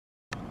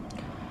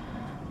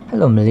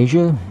Hello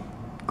Malaysia,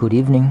 good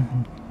evening.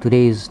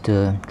 Today is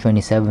the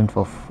 27th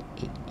of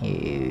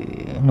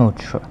no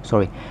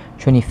sorry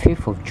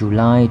 25th of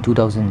July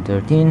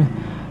 2013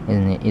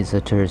 and it's a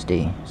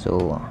Thursday.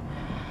 So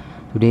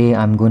today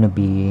I'm gonna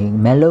be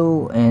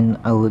mellow and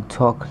I will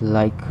talk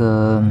like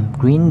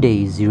Green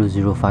Day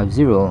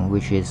 0050,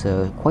 which is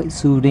quite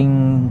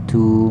soothing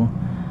to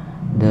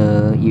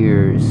the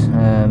ears.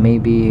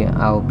 Maybe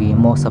I'll be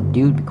more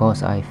subdued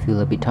because I feel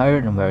a bit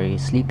tired and very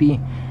sleepy.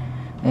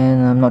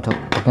 And I'm not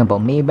talking about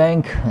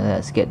Maybank.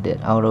 Let's get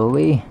that out of the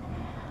way.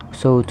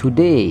 So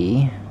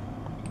today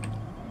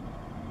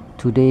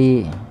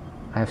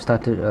I've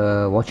started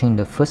watching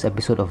the first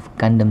episode of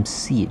Gundam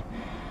Seed.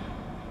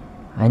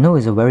 I know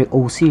it's a very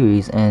old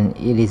series and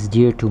it is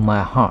dear to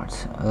my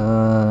heart.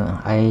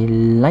 I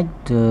like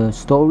the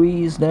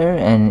stories there,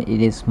 and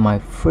it is my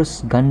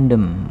first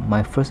Gundam,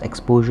 my first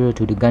exposure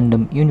to the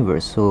Gundam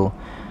universe. So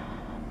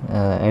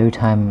every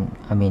time,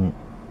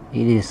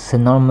 it is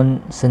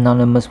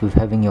synonymous with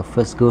having your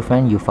first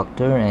girlfriend. You fucked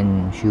her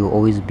and she'll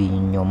always be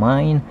in your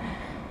mind,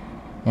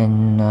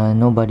 and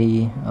no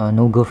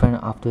girlfriend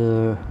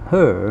after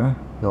her,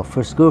 your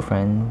first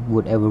girlfriend,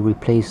 would ever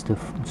replace the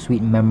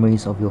sweet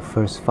memories of your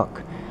first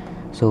fuck.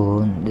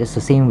 So it's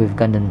the same with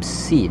Gundam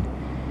Seed.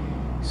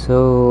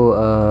 So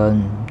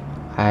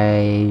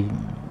I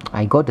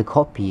got the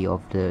copy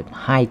of the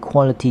high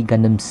quality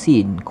Gundam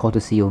Seed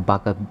courtesy of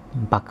Baka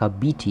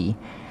BT.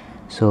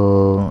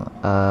 So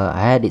I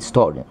had it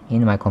stored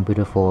in my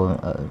computer for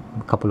a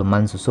couple of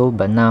months or so,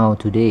 but now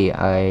today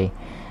I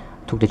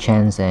took the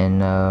chance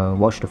and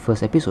watched the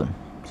first episode.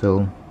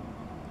 So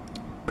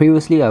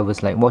previously I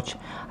watched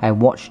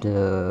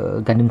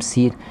the Gundam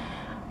Seed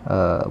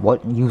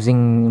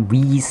using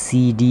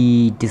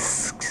VCD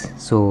discs.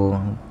 So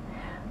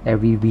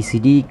every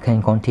VCD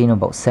can contain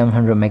about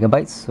 700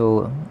 megabytes,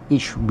 so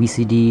each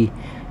VCD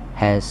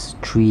has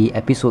 3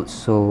 episodes.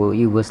 So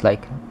it was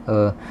like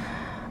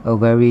a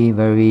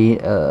very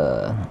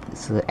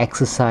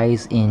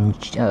exercise in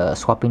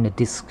swapping the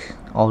disc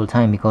all the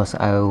time, because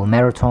I will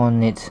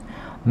marathon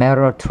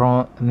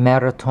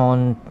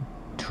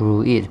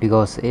through it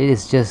because it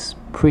is just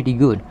pretty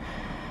good.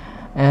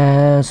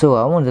 So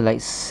I want to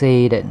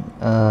say that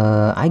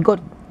I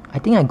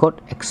think I got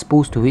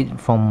exposed to it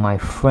from my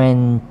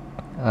friend,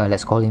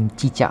 let's call him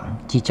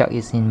Cicak. Cicak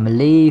is in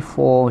Malay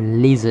for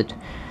lizard,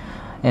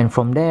 and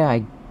from there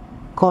I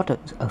got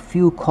a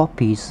few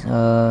copies.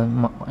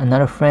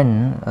 Another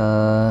friend,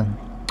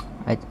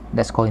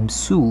 let's call him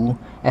Sue,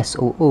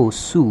 Soo,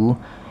 Sue.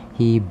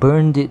 He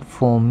burned it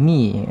for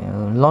me.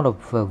 A lot of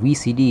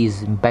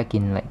VCDs back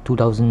in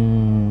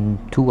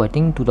 2002, I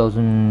think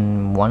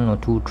 2001 or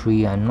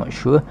 2003. I'm not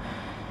sure.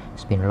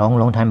 It's been a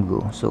long time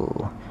ago,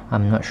 so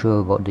I'm not sure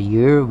about the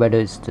year, whether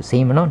it's the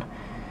same or not.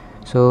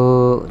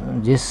 So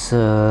this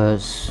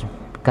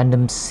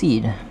Gundam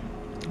Seed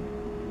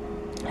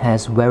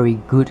has very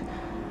good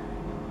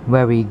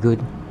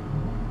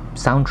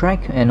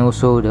soundtrack, and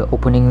also the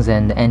openings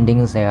and the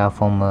endings, they are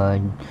from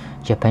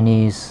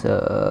Japanese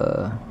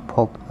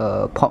pop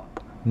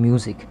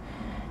music.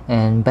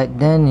 And back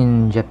then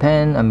in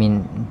Japan,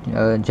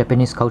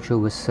 Japanese culture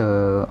was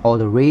all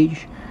the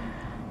rage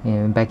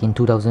back in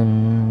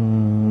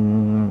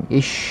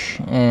 2000-ish,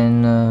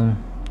 and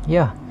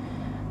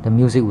the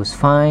music was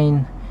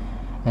fine.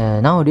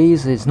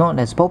 Nowadays it's not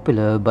as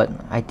popular, but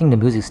I think the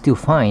music is still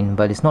fine,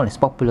 but it's not as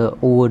popular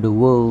over the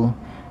world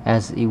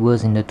as it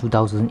was in the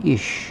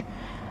 2000-ish.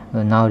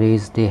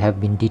 Nowadays they have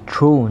been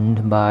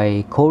dethroned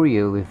by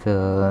Korea with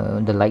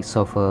the likes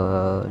of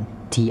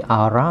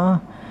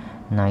Tiara,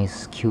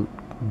 nice cute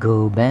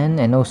girl band,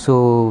 and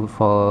also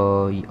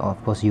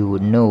of course you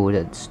would know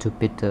that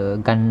stupid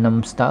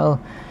Gangnam Style.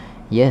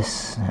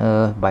 Yes,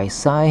 by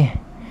Psy.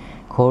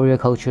 Korea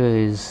culture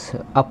is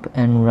up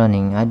and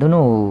running. I don't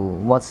know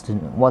what's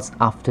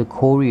after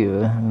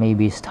Korea.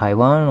 Maybe it's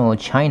Taiwan or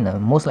China.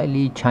 Most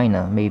likely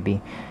China,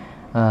 maybe.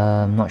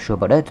 I'm not sure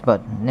about that,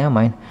 but never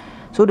mind.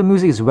 So the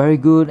music is very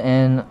good,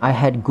 and I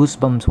had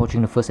goosebumps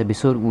watching the first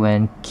episode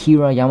when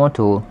Kira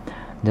Yamato,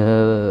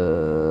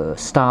 the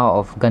star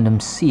of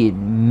Gundam Seed,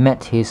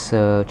 met his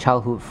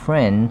childhood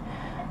friend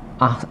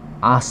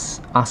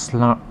Afran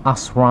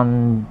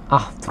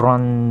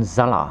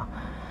Zala.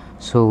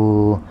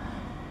 So,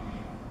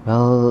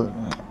 well,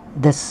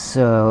 that's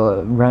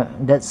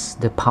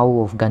the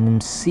power of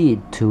Gundam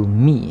Seed to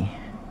me.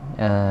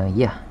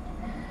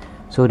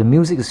 So the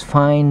music is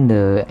fine,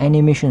 the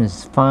animation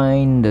is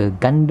fine, the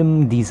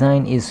Gundam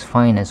design is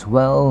fine as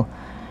well.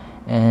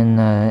 And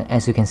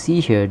as you can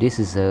see here, this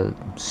is a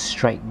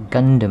Strike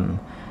Gundam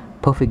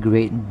perfect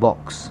grade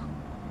box.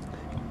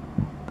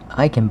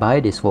 I can buy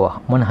this for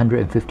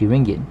 150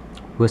 ringgit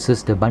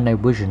versus the Bandai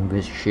version,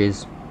 which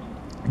is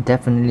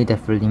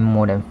definitely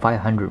more than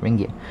 500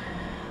 ringgit.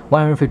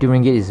 150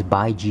 ringgit is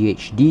by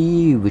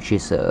GHD, which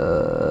is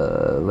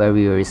a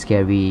very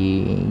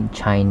scary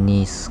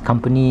Chinese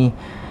company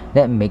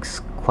that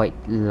makes quite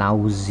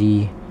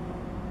lousy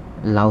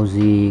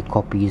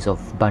copies of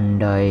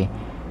Bandai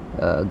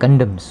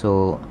Gundam,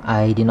 so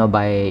I did not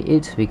buy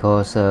it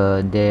because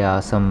there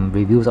are some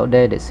reviews out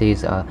there that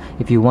says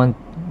if you want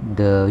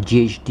the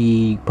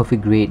GHD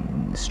perfect grade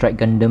Strike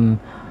Gundam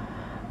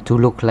to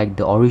look like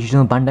the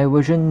original Bandai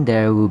version,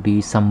 there will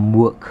be some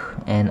work,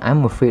 and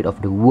I'm afraid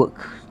of the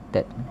work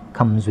that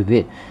comes with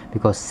it,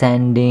 because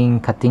sanding,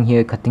 cutting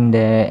here, cutting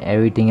there,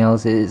 everything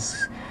else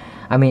is,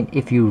 I mean,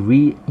 if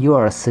you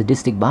are a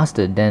sadistic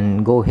bastard,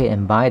 then go ahead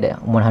and buy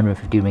that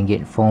 150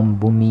 ringgit from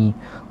Bumi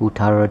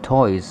Utara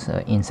Toys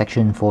in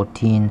section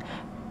 14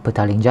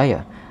 Petaling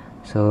Jaya.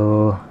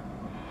 So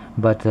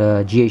but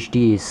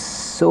GHD is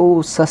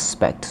so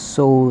suspect,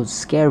 so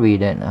scary,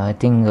 that I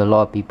think a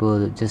lot of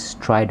people just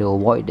try to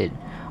avoid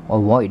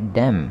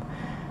them,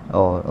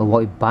 or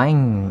avoid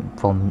buying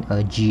from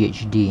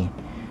GHD.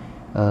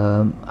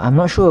 I'm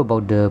not sure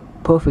about the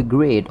perfect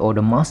grade or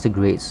the master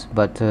grades,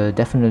 but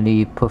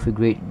definitely perfect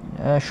grade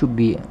should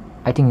be,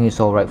 I think it's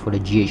alright for the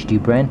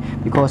GHD brand,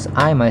 because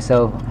I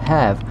myself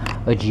have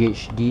a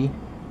GHD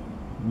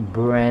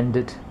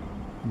branded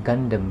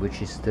Gundam,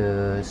 which is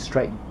the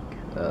Strike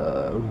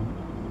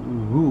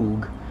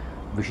Rogue,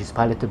 which is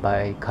piloted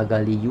by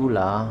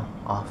Kagaliula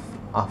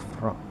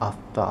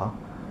after.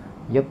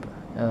 Yep,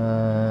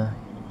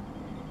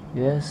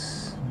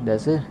 yes,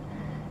 that's it.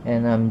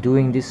 And I'm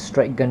doing this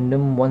Strike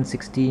Gundam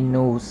 160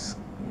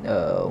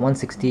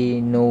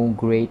 no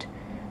grade,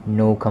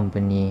 no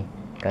company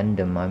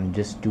Gundam. I'm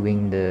just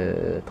doing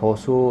the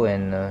torso,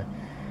 and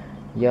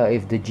yeah,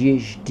 if the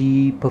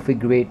GHD perfect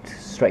grade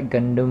Strike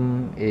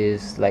Gundam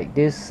is like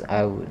this,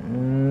 I would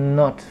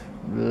not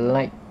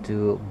like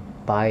to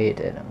buy it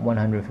at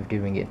 150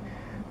 ringgit,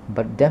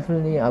 but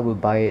definitely I will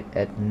buy it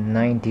at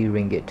 90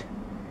 ringgit.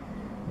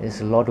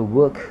 It's a lot of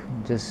work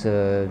just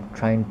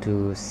trying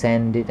to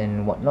sand it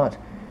and whatnot.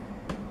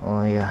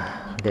 Oh yeah,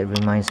 that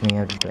reminds me, I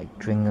have to like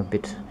drink a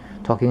bit.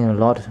 Talking a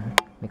lot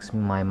makes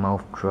my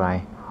mouth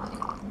dry.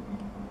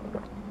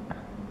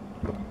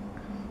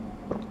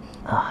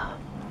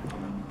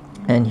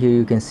 And here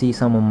you can see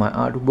some of my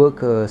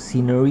artwork,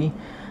 scenery.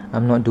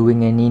 I'm not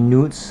doing any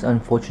nudes,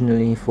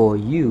 unfortunately for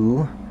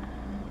you.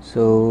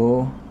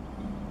 So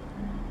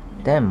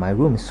damn, my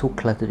room is so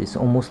cluttered, it's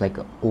almost like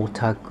an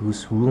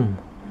otaku's room.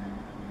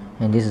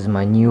 And this is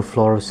my new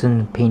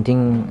fluorescent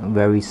painting,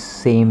 very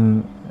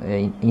same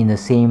in the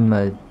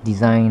same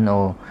design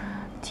or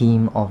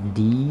theme of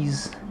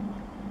these,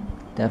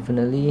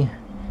 definitely.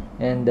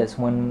 And that's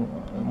one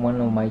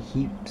of my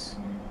heaps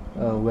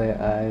where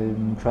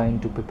I'm trying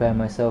to prepare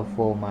myself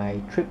for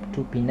my trip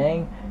to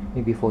Penang,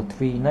 maybe for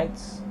 3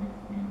 nights.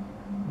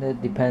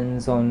 That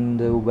depends on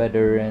the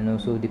weather and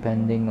also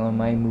depending on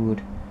my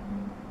mood.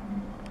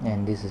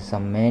 And this is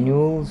some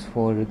manuals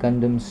for the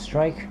Gundam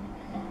Strike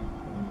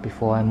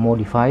before I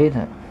modify it.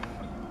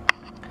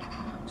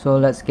 So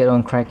let's get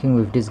on cracking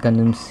with this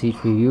Gundam Seed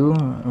review,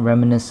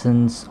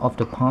 reminiscence of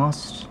the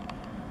past.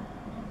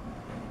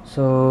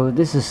 So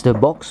this is the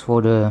box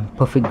for the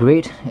perfect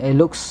grade. It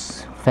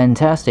looks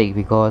fantastic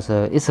because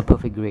it's a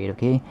perfect grade,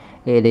 okay?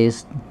 It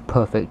is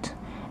perfect,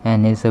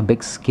 and it's a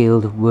big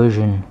scaled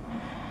version.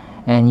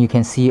 And you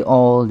can see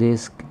all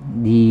these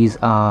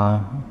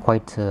are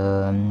quite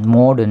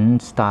modern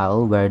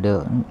style, where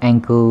the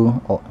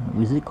ankle, or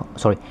is it called?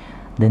 Sorry,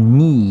 the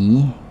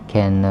knee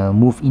can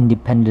move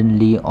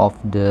independently of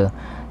the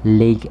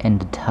leg and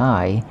the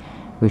thigh,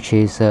 which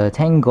is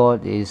thank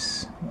God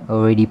is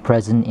already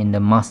present in the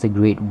master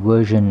grade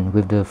version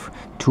with the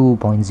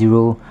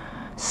 2.0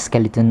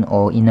 skeleton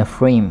or inner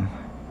frame.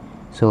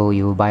 So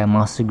you buy a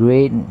master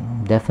grade,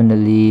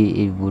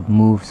 definitely it would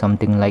move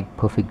something like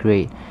perfect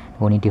grade.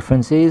 The only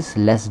difference is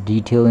less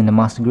detail in the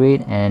master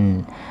grade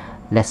and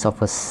less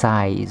of a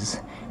size,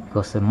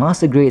 because the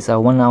master grades are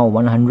 1 hour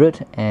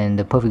 100 and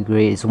the perfect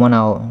grade is 1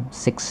 hour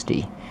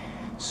 60.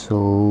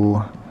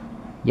 So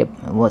yep,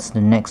 what's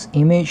the next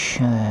image?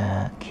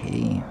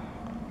 Okay,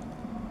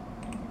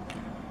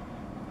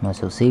 might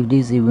as well save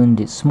this even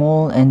it's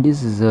small. And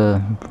this is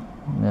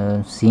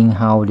seeing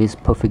how this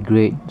perfect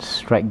grade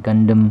Strike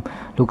Gundam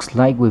looks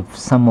like with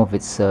some of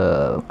its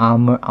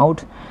armor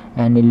out,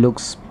 and it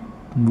looks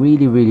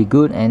really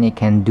good, and it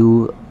can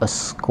do a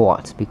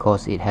squat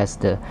because it has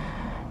the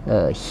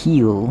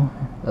heel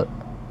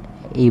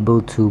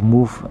able to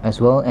move as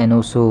well, and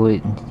also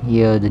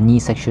here the knee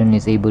section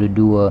is able to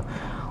do a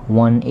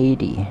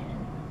 180,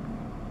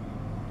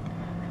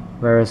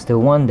 whereas the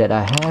one that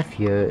I have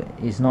here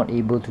is not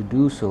able to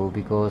do so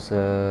because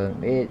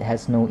it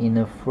has no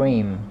inner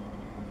frame.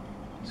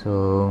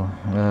 So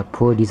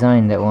poor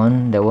design, that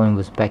one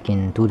was back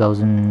in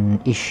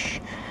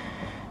 2000-ish,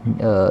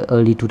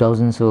 early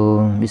 2000,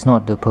 so it's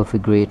not the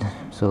perfect grade,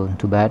 so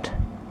too bad.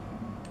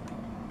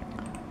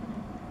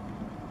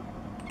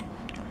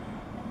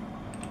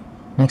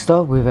 Next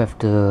up we have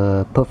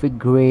the perfect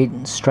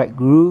grade Strike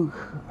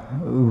Rouge,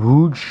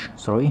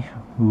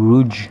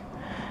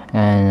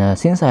 and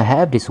since I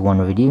have this one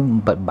already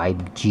but by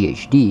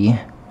GHD,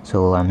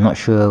 so I'm not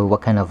sure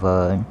what kind of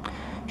a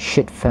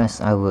shit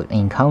fest I would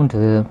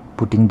encounter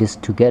putting this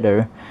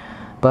together,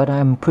 but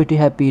I'm pretty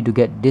happy to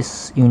get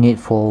this unit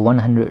for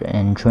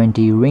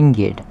 120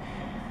 ringgit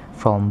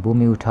from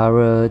Bumi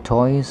Utara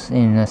Toys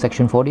in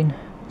section 14.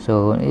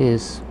 So it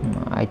is,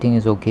 I think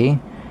it's okay.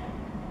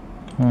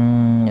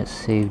 Let's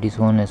save this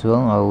one as well.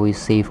 I always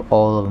save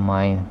all of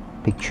my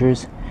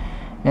pictures.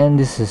 And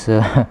this is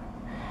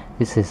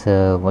this is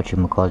what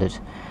you call it,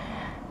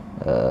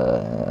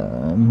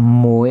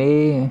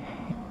 moe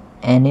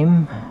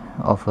anime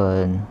of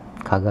a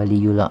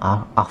Kagaliula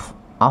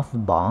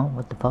Afbar.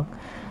 What the fuck?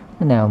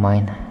 Never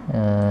mind.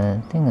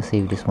 I think I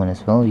save this one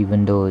as well,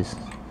 even though it's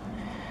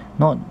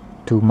not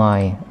to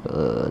my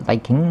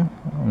liking,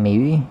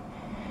 maybe.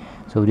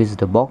 So this is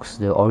the box.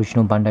 The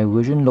original Bandai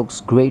version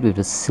looks great with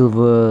the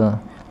silver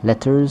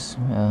letters.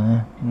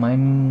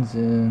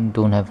 Mine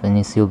don't have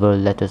any silver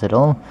letters at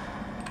all.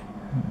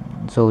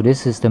 So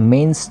this is the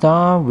main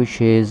star,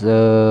 which is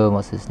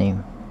what's his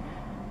name,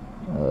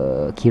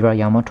 Kira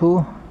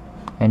Yamato,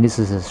 and this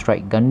is a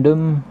Strike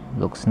Gundam.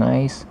 Looks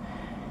nice.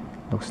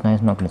 I'm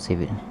not gonna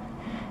save it.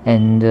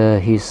 And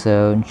his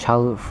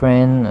childhood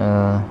friend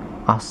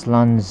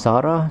Aslan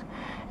Zara,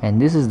 and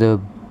this is the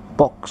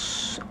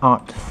box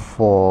art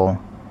for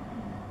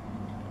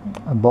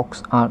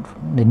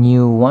the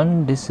new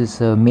one. This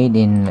is made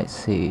in, let's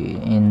see,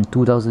 in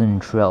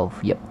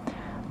 2012. Yep,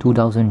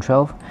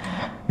 2012.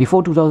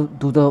 Before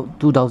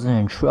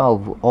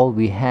 2012, all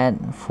we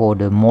had for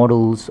the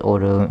models or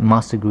the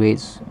master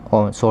grades,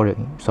 or sorry,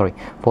 for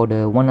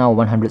the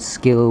 1/100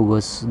 scale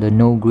was the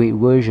no grade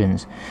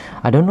versions.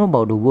 I don't know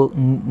about the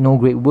no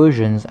grade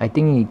versions. I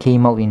think it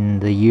came out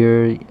in the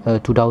year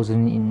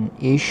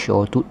 2000-ish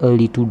or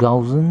early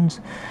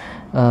 2000s.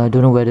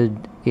 Don't know whether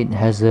it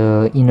has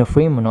a inner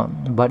frame or not,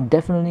 but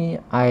definitely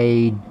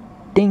I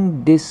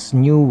think this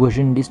new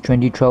version, this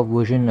 2012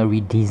 version, a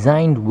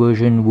redesigned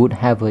version, would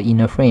have an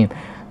inner frame.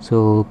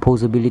 So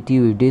posability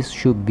with this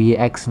should be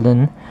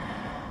excellent,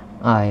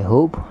 I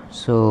hope.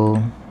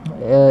 So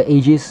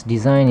Aegis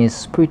design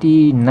is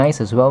pretty nice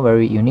as well,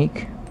 very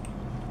unique.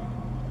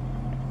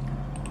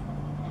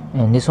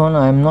 And this one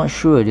I'm not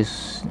sure.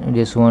 This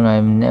one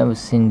I've never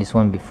seen this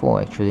one before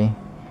actually.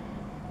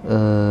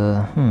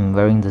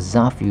 Wearing the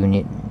ZAF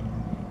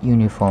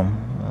uniform.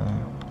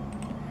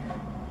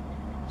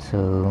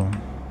 So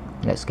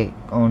let's get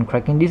on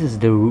cracking. This is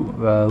the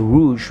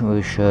rouge,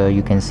 which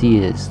you can see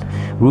is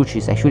rouge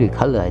is actually a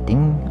color. I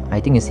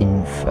think it's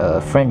in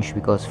French,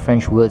 because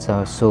French words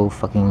are so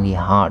fuckingly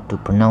hard to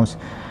pronounce.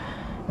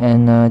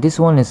 And this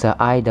one is a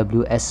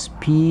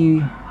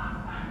IWSP,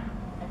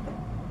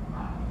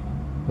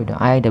 with the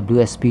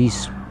IWSP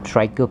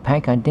striker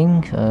pack. I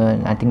think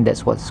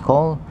that's what it's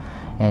called.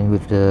 And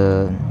with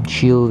the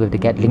shield, with the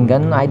Gatling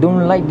gun. I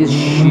don't like this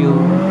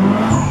shield.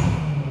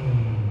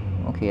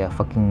 Okay, I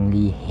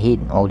fuckingly hate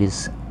all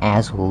these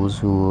assholes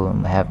who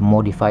have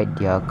modified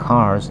their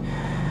cars.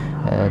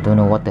 Don't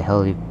know what the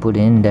hell they put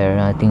in there.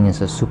 I think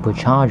it's a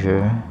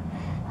supercharger.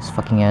 These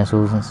fucking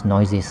assholes, it's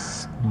noisy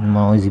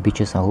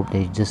bitches. I hope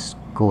they just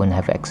go and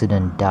have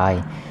accident,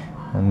 die.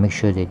 And make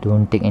sure they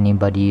don't take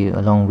anybody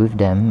along with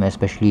them,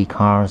 especially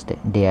cars that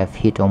they have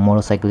hit, or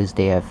motorcyclists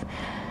they have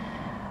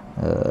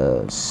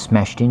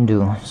smashed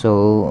into.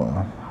 So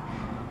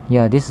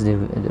yeah, this is the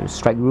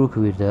Strike Rook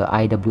with the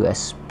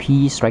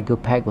IWSP striker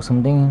pack or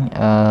something.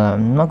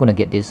 I'm not gonna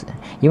get this,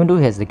 even though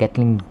it has the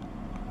Gatling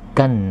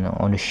gun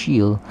on the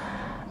shield.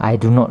 I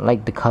do not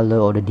like the color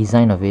or the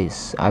design of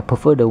it. I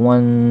prefer the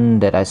one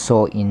that I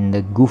saw in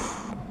the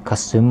Goof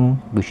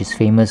custom, which is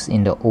famous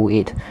in the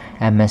 08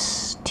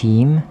 MS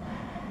team.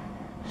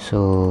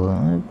 So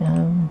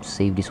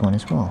save this one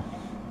as well.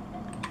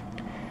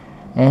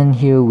 And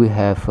here we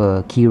have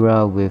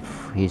Kira with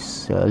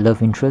his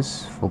love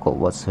interest, forgot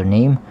what's her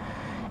name.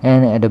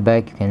 And at the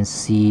back you can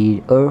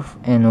see Earth,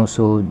 and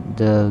also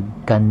the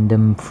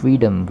Gundam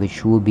Freedom,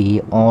 which will be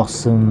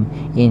awesome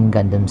in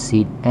Gundam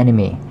Seed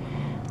anime.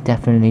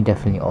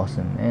 Definitely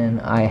awesome.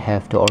 And I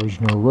have the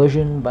original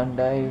version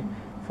Bandai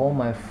for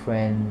my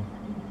friend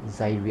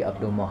Zairi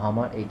Abdul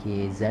Muhammad,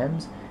 aka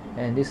Zams,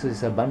 and this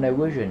is a Bandai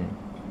version,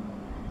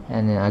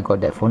 and then I got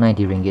that for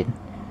 90 ringgit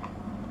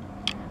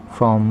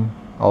from,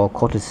 or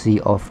courtesy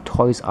of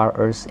Toys R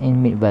Us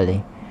in Mid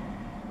Valley.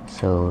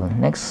 So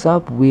next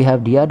up we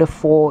have the other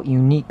 4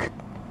 unique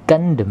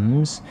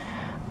Gundams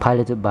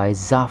piloted by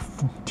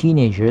ZAF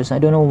teenagers. I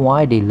don't know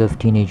why they love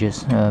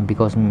teenagers,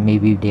 because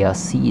maybe they are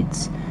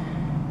seeds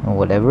or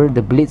whatever.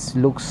 The Blitz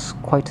looks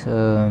quite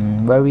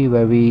very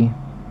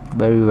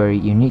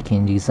unique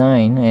in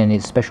design, and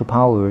its special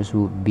powers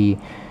would be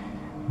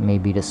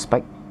maybe the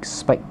spike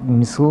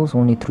missiles,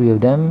 only 3 of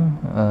them.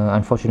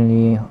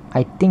 Unfortunately,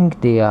 I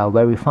think they are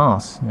very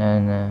fast,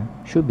 and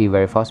should be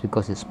very fast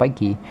because it's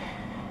spiky,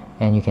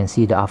 and you can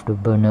see the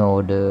afterburner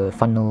or the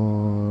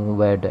funnel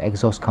where the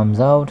exhaust comes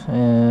out.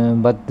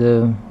 But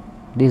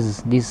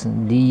these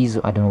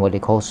I don't know what they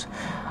call,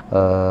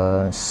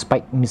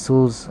 spike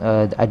missiles.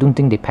 I don't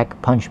think they pack a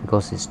punch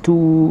because it's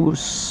too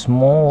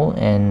small,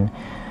 and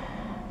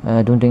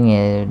I don't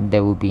think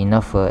there will be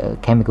enough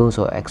chemicals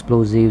or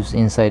explosives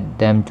inside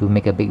them to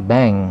make a big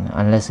bang,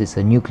 unless it's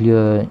a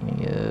nuclear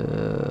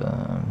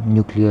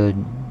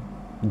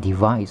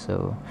device.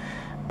 So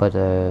but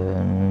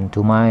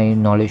to my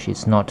knowledge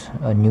it's not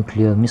a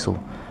nuclear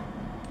missile.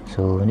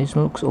 So this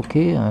looks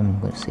okay. I'm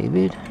gonna save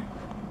it.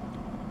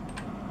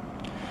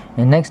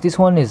 And next, this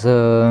one is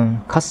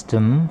a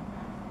custom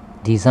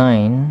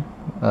design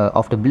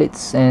of the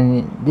Blitz,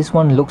 and this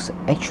one looks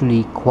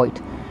actually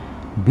quite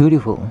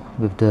beautiful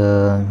with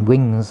the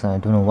wings. I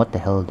don't know what the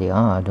hell they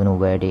are, I don't know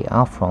where they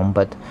are from,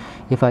 but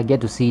if I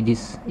get to see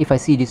this, if I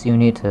see this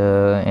unit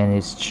and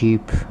it's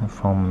cheap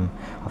from,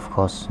 of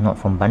course not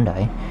from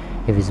Bandai,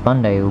 if it's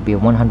Bandai it will be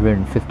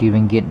 150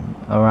 ringgit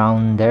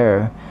around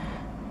there,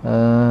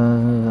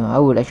 I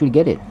would actually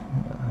get it,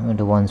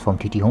 the ones from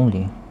TT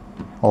only,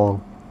 or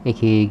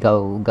aka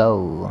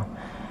Go.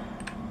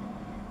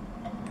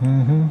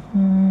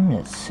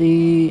 Let's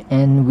see,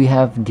 and we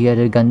have the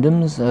other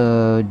Gundams.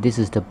 This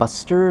is the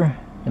Buster.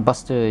 The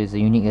Buster is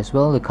unique as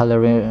well. The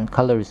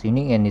color is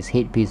unique, and his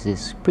headpiece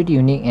is pretty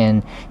unique,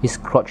 and his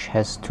crotch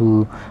has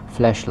two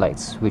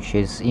flashlights, which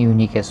is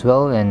unique as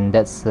well. And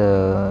that's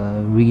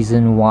the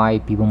reason why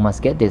people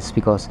must get this,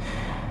 because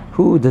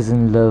who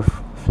doesn't love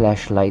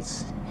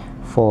flashlights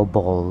for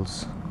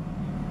balls?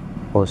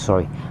 Oh,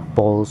 sorry,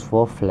 balls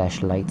for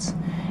flashlights,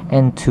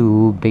 and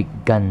two big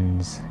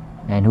guns.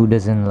 And who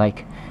doesn't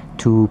like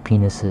two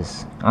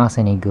penises? Ask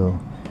any girl,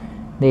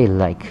 they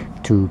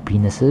like two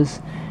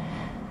penises.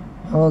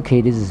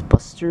 Okay, this is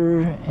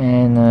Buster,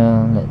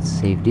 and let's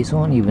save this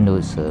one, even though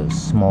it's a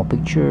small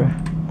picture.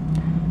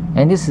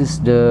 And this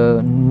is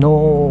the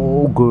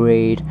no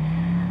grade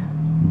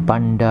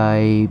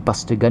Bandai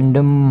Buster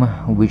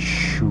Gundam,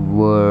 which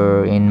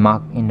were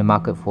in the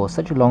market for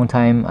such a long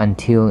time,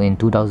 until in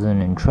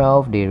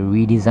 2012 they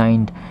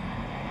redesigned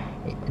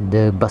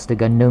the Buster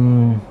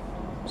Gundam.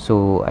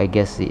 So I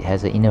guess it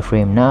has an inner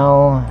frame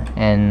now,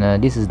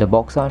 and this is the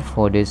box art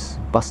for this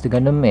Buster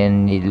Gundam,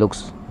 and it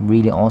looks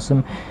really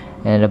awesome.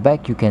 And at the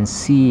back you can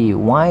see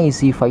why is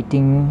he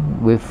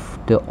fighting with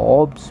the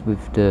orbs,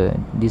 with the,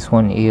 this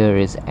one here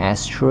is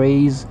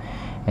ashtrays,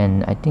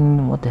 and I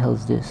think, what the hell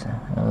is this?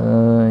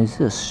 Is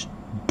this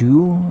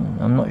dew?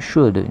 I'm not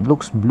sure. It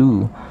looks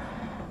blue.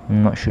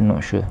 I'm not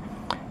sure.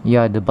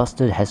 Yeah, the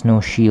Buster has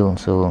no shield,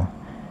 so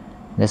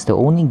that's the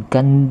only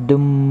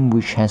Gundam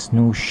which has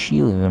no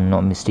shield, if I'm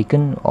not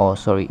mistaken. Or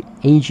sorry,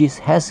 Aegis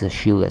has a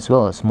shield as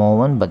well, a small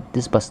one, but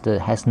this Buster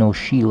has no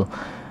shield.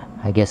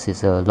 I guess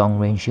it's a long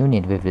range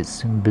unit with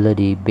its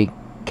bloody big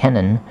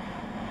cannon.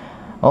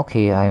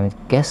 Okay, I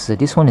guess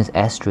this one is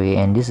ashtray,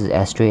 and this is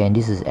ashtray, and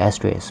this is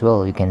ashtray as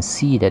well. You can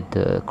see that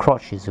the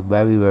crotch is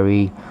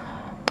very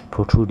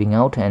protruding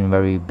out and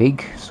very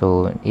big,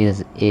 so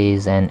it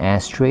is an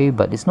ashtray,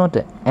 but it's not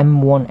the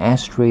M1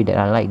 ashtray that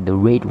I like, the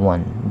red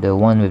one, the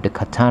one with the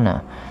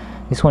katana.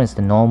 This one is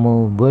the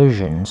normal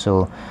version.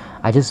 So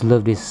I just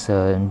love this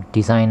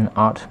design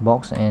art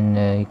box,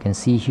 and you can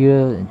see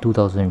here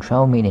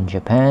 2012, made in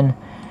Japan.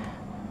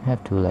 I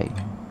have to like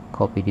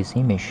copy this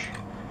image.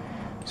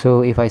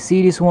 So if I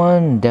see this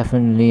one,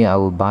 definitely I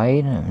will buy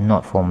it,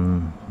 not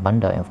from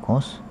Bandai of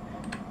course.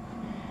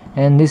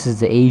 And this is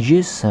the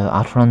Aegis,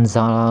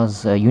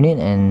 Atranzala's unit,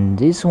 and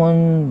this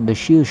one, the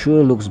shield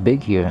sure looks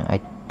big here.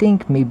 I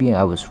think maybe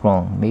I was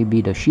wrong,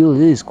 maybe the shield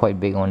is quite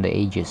big on the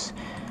Aegis.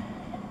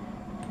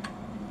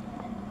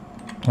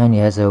 And it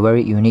has a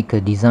very unique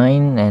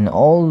design, and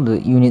all the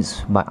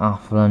units by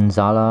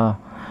Atranzala,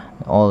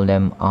 all of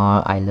them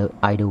are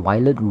either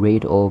violet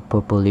red or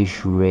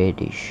purplish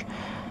reddish,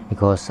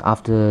 because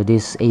after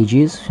this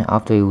Aegis,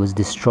 after it was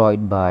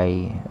destroyed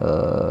by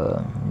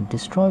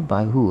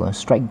who?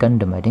 Strike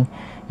Gundam, I think.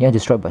 Yeah,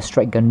 destroyed by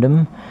Strike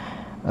Gundam.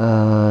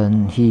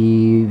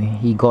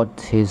 He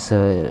got his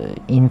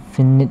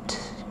Infinite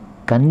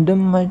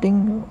Gundam, I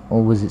think,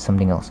 or was it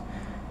something else?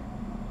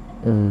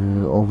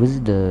 Or was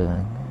it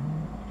the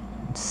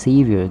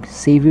Savior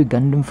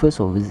Gundam first,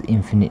 or was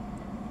it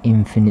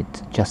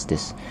Infinite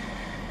Justice?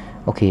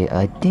 Okay,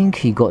 I think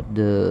he got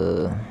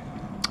the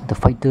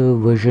fighter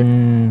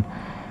version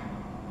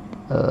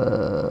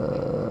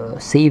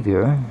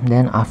Savior.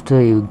 Then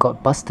after he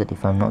got busted,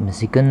 if I'm not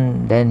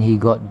mistaken, then he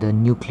got the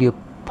nuclear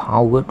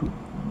powered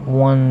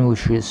one,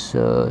 which is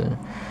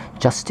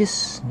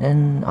Justice.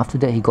 Then after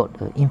that he got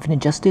Infinite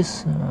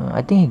Justice.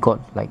 I think he got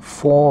like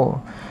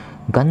 4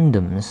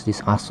 Gundams,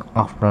 this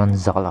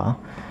Afranzala.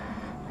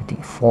 I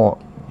think 4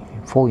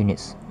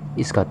 units.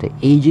 He's got the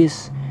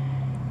Aegis.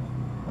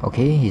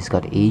 Okay, he's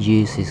got the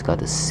Aegis, he's got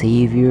the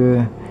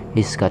Savior,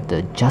 he's got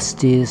the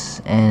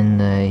Justice,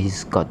 and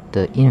he's got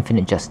the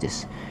Infinite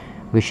Justice,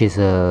 which is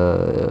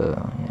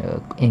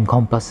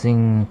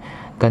encompassing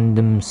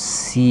Gundam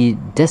Seed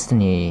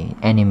Destiny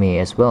anime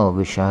as well,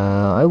 which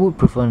I would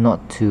prefer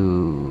not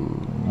to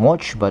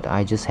watch, but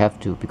I just have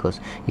to because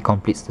it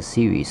completes the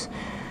series.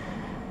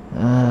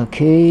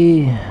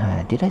 Okay,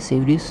 did I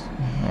save this?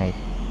 I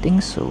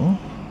think so.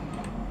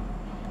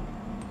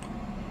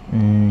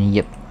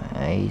 Yep,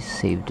 I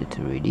saved it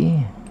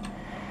already.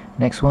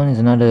 Next one is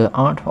another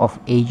art of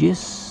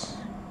Aegis,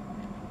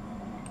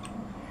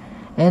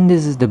 and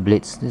this is the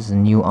Blitz. This is a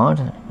new art,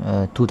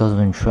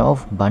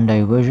 2012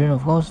 Bandai version,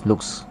 of course.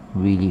 Looks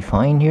really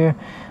fine here,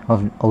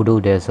 although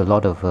there's a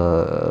lot of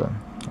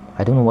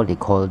I don't know what they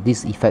call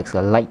these effects,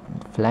 light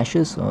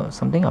flashes or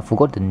something. I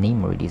forgot the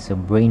name already. It's a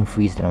brain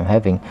freeze that I'm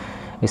having.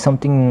 It's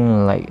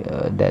something like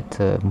that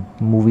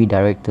movie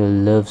director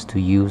loves to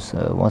use.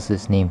 What's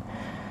his name?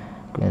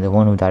 The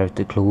one who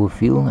directed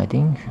Cloverfield, I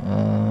think,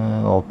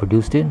 or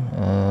produced it,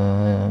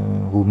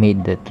 who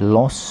made that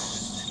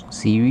Lost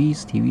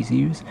series, TV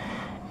series,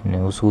 and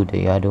also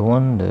the other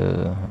one,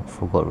 I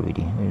forgot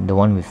already, the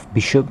one with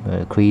Bishop,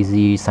 a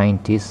crazy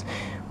scientist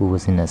who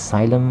was in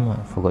asylum.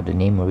 I forgot the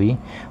name already.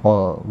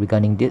 Or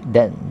regarding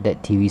that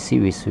TV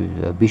series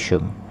with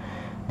Bishop,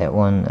 that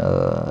one,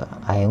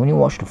 I only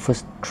watched the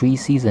first 3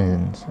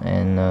 seasons,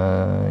 and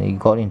it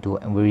got into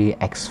a very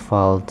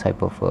X-File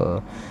type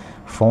of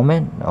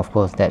format. Of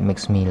course, that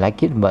makes me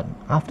like it. But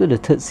after the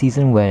 3rd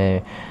season,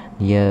 where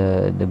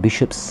the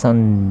bishop's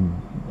son,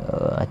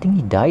 I think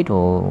he died,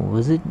 or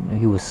was it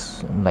he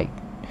was like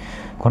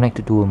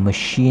connected to a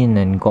machine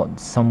and got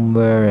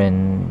somewhere,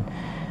 and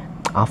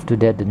after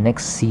that the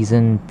next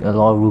season a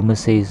lot of rumors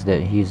says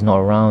that he's not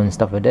around and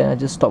stuff like that. I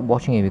just stopped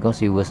watching it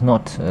because it was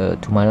not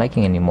to my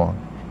liking anymore.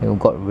 It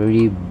got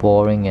very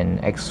boring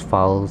and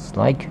X-Files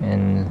like,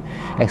 and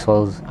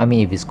X-Files, I mean,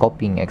 if it's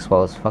copying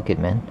X-Files, fuck it,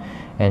 man.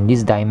 And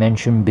this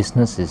dimension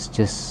business is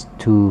just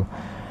too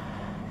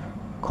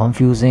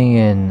confusing,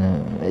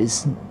 and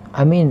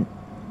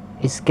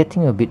it's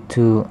getting a bit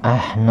too,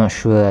 I'm not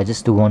sure. I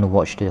just don't want to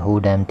watch the whole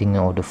damn thing,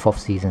 or the 4th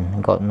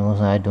season. God knows,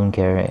 I don't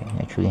care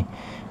actually.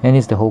 And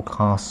it's the whole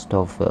cast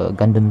of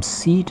Gundam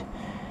Seed.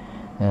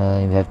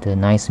 You have the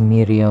nice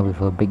Miria with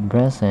her big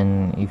breast,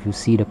 and if you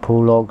see the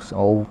prologues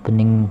or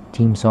opening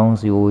theme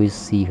songs, you always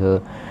see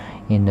her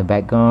in the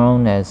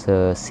background as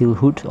a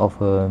silhouette of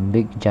her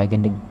big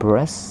gigantic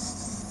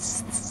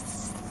breasts.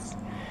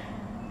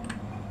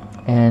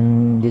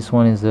 And this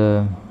one is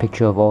a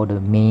picture of all the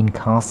main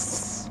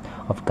casts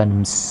of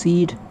Gundam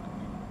Seed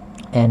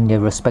and their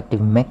respective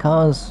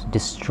mechas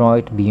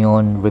destroyed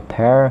beyond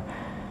repair.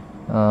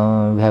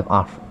 We have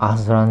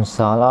Azran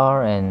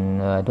Salar,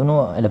 and I don't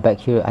know, at the back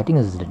here I think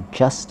it's the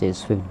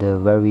Justice with the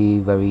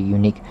very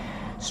unique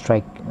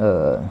strike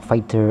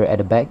fighter at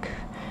the back.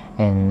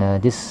 And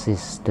this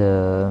is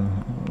the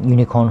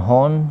unicorn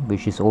horn,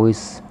 which is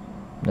always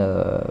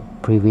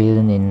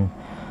prevalent in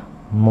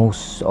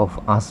most of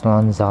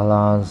Aslan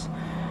Zala's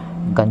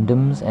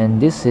Gundams. And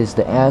this is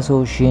the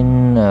asshole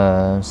Shin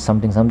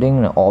something,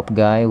 an orb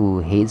guy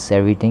who hates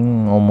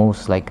everything,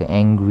 almost like an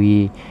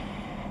angry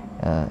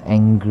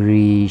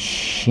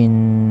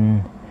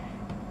Shin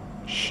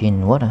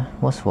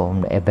what's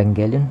from the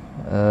Evangelion,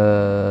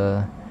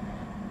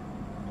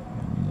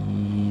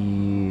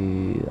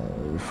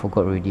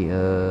 forgot already.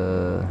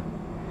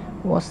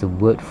 What's the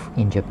word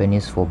in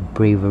Japanese for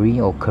bravery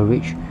or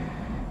courage?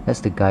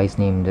 That's the guy's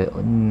name, the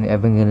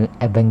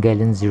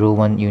Evangelion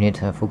 01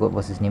 unit. I forgot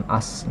what's his name.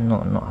 Not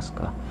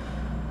Asuka.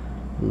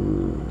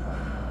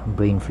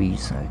 Brain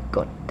freeze.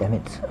 God damn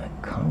it, I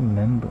can't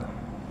remember.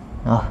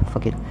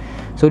 Fuck it.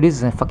 So this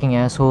is a fucking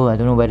asshole. I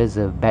don't know whether it's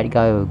a bad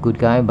guy or a good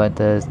guy, but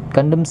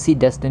Gundam Seed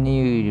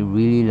Destiny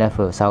really left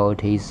a sour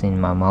taste in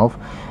my mouth.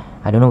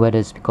 I don't know whether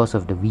it's because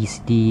of the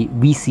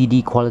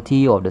VCD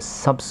quality or the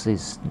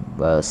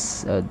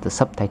the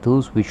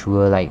subtitles, which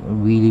were like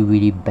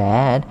really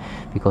bad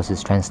because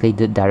it's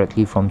translated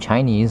directly from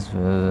Chinese.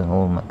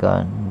 Oh my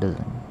god, the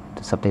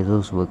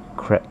subtitles were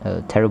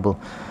terrible.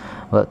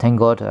 Well, thank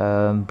God,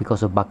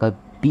 because of Baka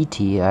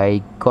BT,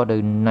 I got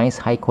a nice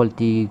high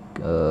quality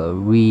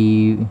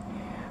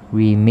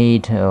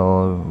remade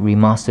or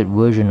remastered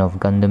version of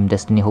Gundam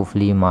Destiny.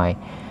 Hopefully my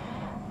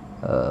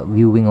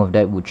viewing of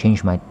that would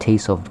change my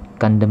taste of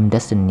Gundam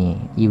Destiny,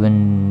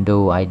 even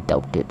though I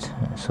doubt it.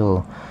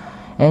 So,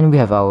 and we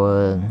have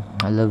our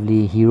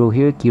lovely hero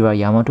here, Kira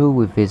Yamato,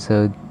 with his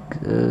I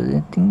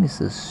think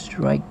it's a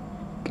strike,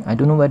 I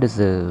don't know whether it's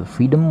a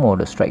freedom or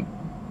the strike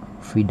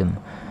freedom.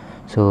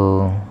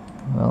 So,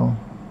 well,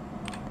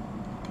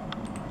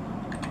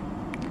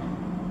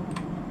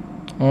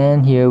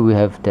 and here we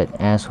have that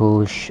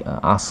asshole Shin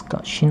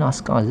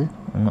Asuka, is it?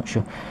 I'm not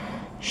sure.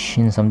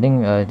 Shin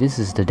something. This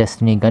is the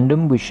Destiny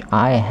Gundam, which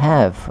I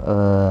have,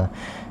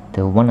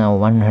 the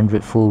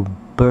 1/100 full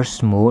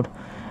burst mode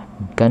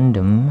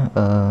Gundam.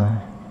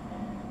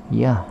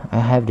 Yeah, I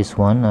have this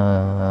one.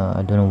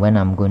 I don't know when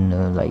I'm going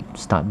to like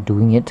start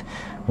doing it,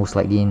 most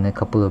likely in a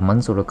couple of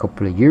months or a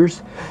couple of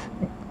years.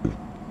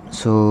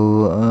 So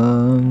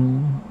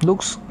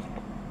looks,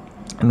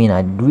 I mean,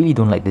 I really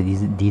don't like the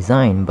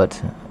design,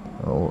 but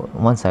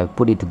once I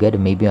put it together,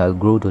 maybe I'll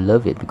grow to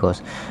love it,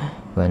 because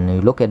when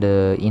you look at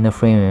the inner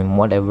frame and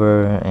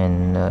whatever,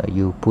 and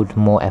you put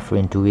more effort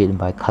into it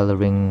by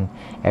coloring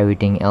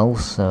everything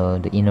else,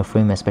 the inner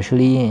frame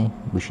especially,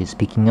 which is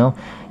peeking out,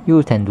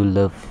 you tend to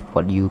love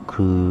what you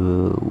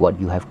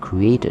have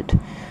created.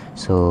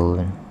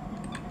 So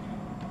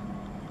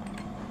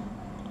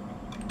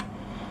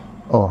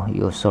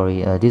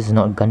sorry, this is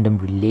not Gundam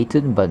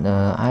related, but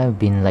I've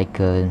been like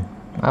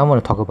I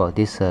want to talk about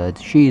this.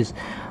 She is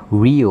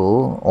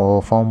Rio,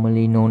 or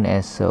formerly known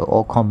as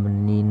or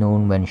commonly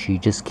known when she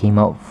just came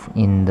out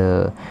in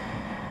the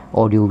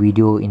audio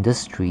video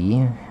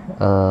industry.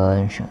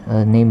 Her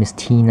name is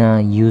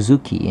Tina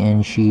Yuzuki,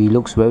 and she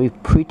looks very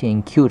pretty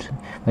and cute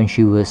when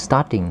she was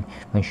starting,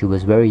 when she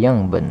was very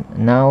young, but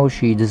now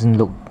she doesn't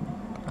look,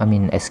 I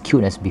mean, as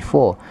cute as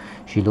before.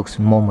 She looks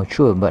more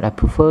mature, but I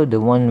prefer the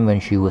one when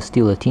she was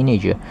still a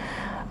teenager.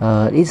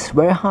 It's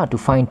very hard to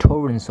find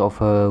torrents of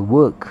her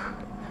work.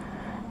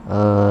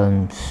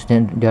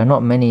 There are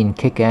not many in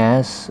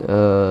Kick-Ass,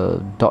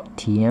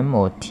 .tm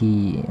or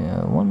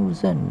what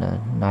was that?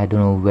 I don't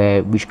know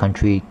which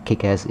country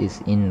Kick-Ass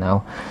is in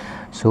now.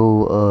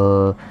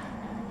 So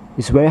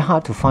it's very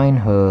hard to find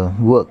her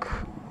work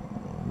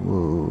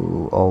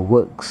or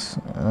works,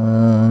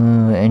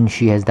 and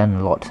she has done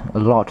a lot.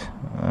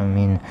 I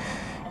mean,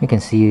 you can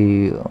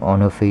see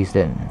on her face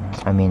that,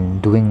 I mean,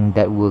 doing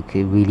that work,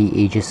 it really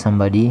ages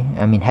somebody.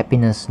 I mean,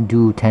 happiness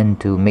do tend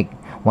to make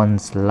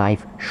one's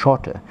life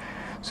shorter.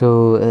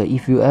 So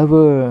if you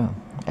ever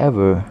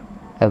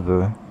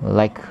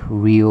like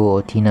Rio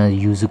or Tina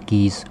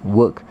Yuzuki's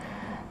work,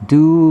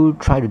 do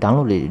try to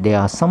download it. There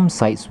are some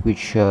sites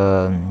which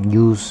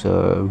use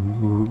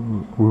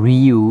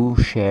Rio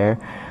Share,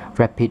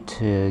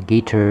 Rapid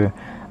Gator,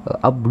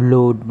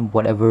 Upload,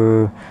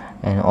 whatever,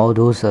 and all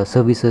those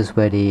services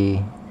where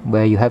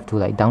you have to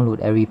like download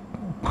every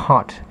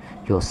part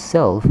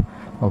yourself.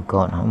 Oh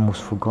god, I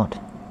almost forgot.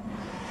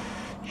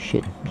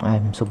 Shit,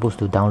 I'm supposed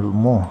to download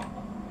more.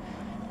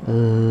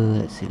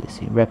 Let's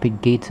see.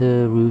 Rapid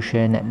Gator,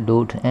 Share,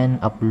 Netload,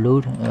 and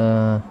Upload.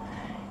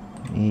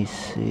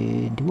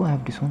 Do I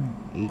have this one?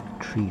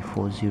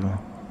 8340.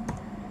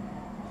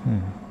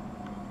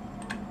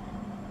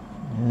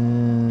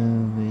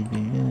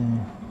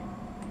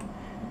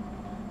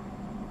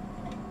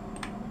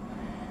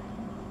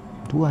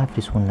 Do I have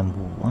this one, number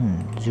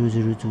 1?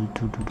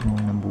 002222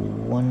 number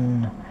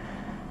 1.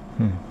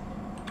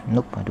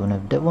 Nope, I don't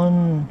have that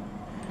one.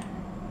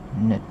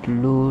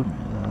 Netload,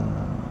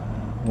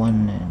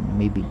 1 and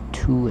maybe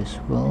 2 as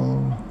well.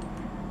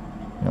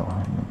 No,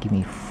 give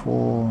me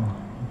 4.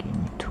 Give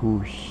me 2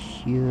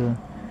 here.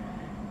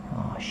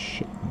 Oh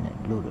shit,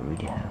 Netload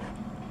already have.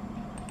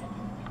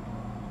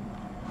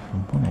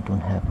 One I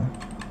don't have.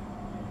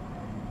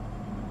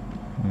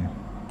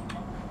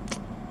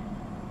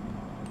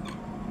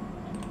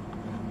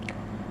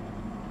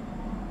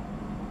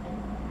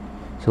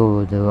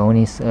 So the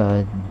only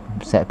sad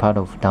part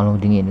of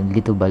downloading it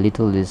little by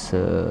little is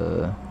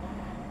you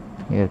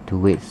have to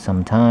wait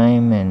some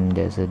time, and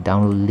there's a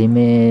download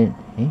limit.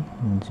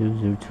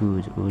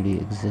 002 already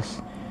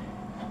exists.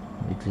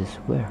 Exists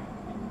where?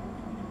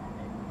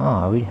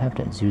 I already have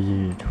that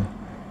 002.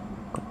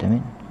 God damn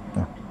it.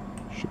 Oh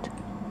shit.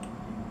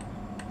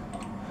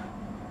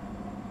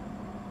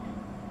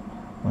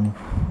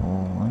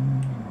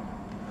 141.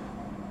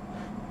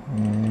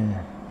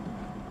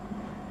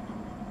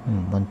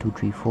 1 2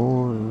 3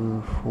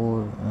 4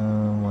 4.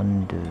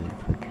 Wonder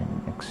if I can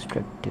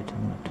extract it or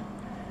not.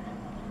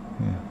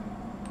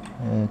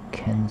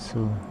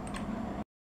 Cancel.